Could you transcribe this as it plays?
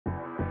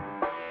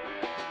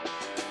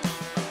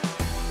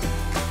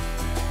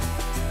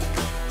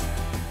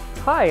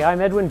Hi, I'm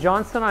Edwin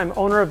Johnson. I'm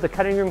owner of the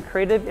Cutting Room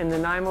Creative in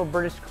Nanaimo,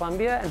 British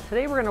Columbia, and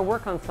today we're going to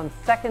work on some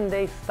second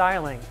day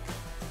styling.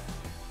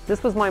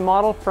 This was my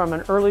model from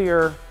an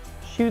earlier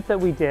shoot that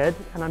we did,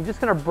 and I'm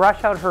just going to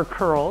brush out her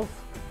curls.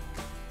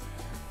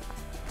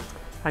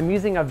 I'm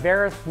using a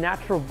Veris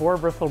natural boar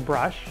bristle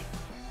brush,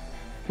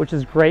 which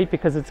is great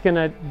because it's going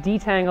to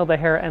detangle the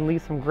hair and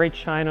leave some great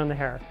shine on the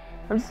hair.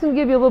 I'm just going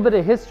to give you a little bit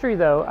of history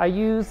though. I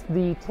used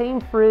the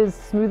TAMEFRIZZ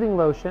Smoothing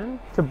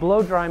Lotion to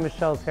blow dry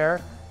Michelle's hair.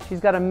 She's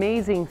got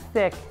amazing,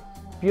 thick,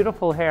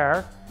 beautiful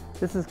hair.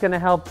 This is going to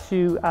help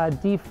to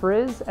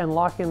defrizz and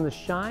lock in the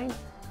shine,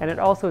 and it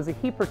also is a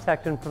heat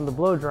protectant from the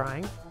blow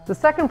drying. The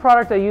second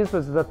product I used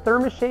was the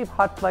THERMASHAPE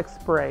Hot Flex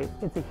Spray.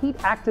 It's a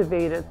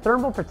heat-activated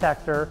thermal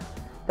protector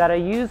that I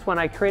used when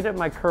I created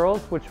my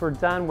curls, which were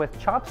done with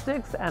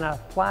chopsticks and a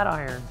flat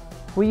iron.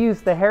 We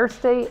used the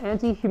HAIRSTAY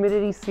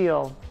Anti-Humidity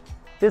Seal.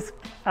 This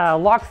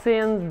locks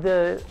in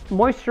the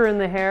moisture in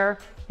the hair.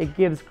 It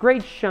gives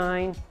great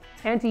shine,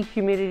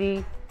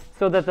 anti-humidity,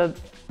 so that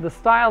the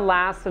style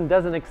lasts and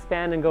doesn't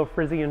expand and go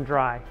frizzy and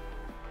dry.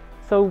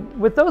 So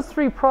with those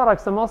three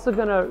products, I'm also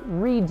going to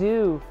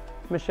redo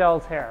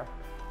Michelle's hair.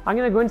 I'm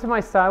going to go into my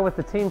style with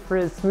the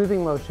TAMEFRIZZ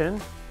Smoothing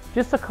Lotion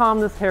just to calm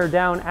this hair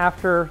down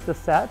after the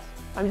set.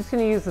 I'm just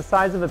going to use the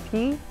size of a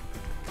pea,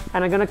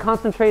 and I'm going to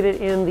concentrate it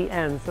in the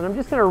ends. And I'm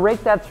just going to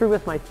rake that through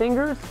with my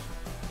fingers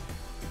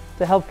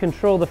to help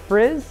control the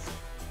frizz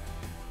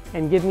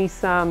and give me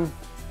some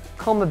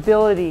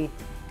combability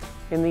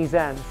in these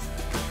ends.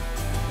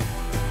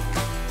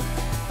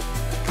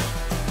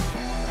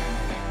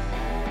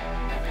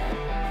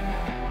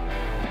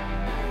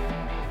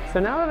 So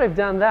now that I've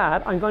done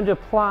that, I'm going to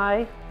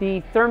apply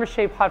the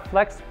THERMASHAPE Hot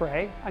Flex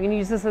Spray. I'm going to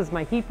use this as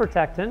my heat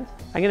protectant.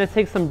 I'm going to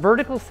take some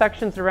vertical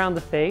sections around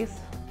the face.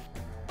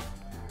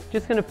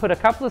 Just going to put a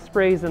couple of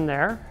sprays in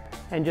there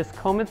and just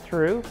comb it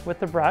through with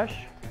the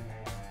brush.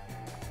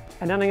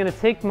 And then I'm going to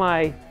take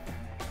my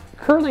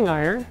curling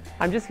iron.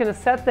 I'm just going to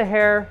set the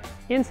hair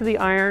into the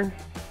iron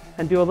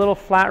and do a little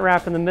flat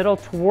wrap in the middle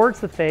towards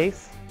the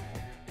face.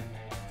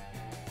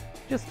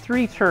 Just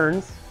 3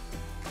 turns.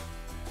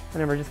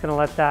 And then we're just going to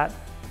let that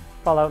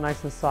fall out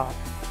nice and soft.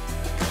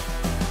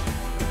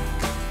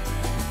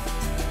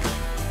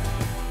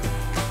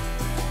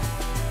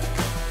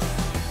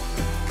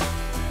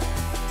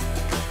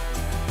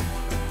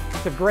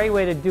 It's a great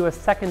way to do a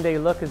second day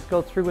look is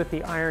go through with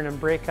the iron and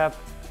break up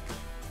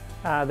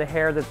the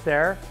hair that's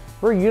there.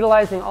 We're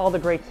utilizing all the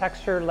great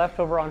texture left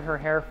over on her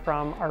hair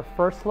from our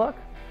first look.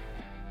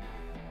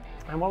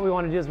 And what we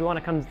want to do is we want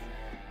to come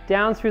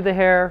down through the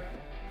hair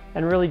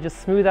and really just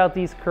smooth out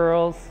these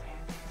curls.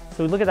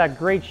 So look at that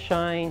great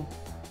shine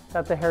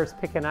that the hair is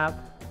picking up.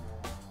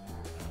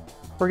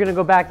 We're going to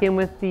go back in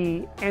with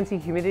the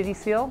anti-humidity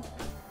seal,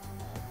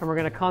 and we're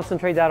going to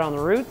concentrate that on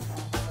the roots.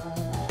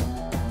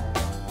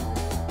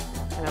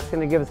 And that's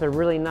going to give us a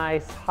really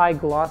nice high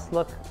gloss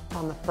look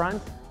on the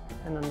front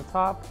and on the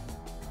top.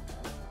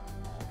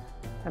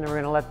 And then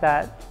we're going to let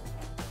that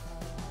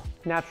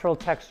natural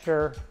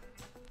texture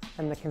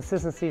and the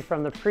consistency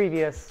from the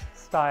previous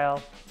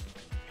style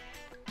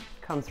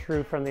come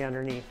through from the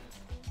underneath.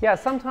 Yeah,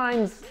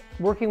 sometimes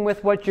working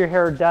with what your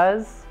hair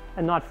does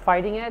and not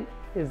fighting it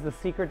is the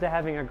secret to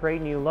having a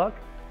great new look.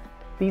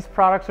 These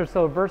products are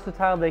so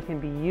versatile, they can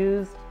be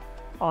used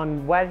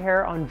on wet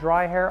hair, on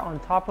dry hair, on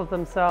top of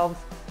themselves.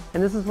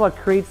 And this is what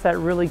creates that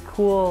really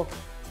cool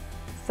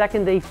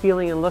second day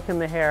feeling and look in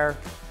the hair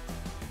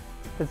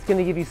that's going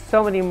to give you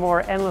so many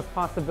more endless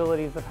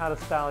possibilities of how to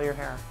style your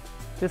hair.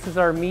 This is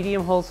our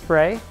medium-hold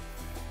spray,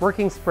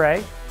 working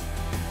spray.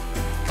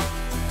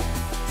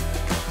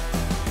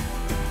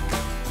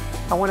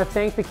 I want to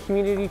thank the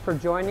community for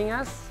joining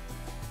us.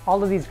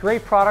 All of these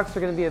great products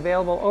are going to be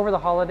available over the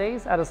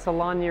holidays at a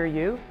salon near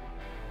you.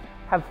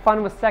 Have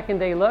fun with second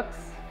day looks,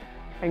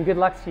 and good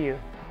luck to you.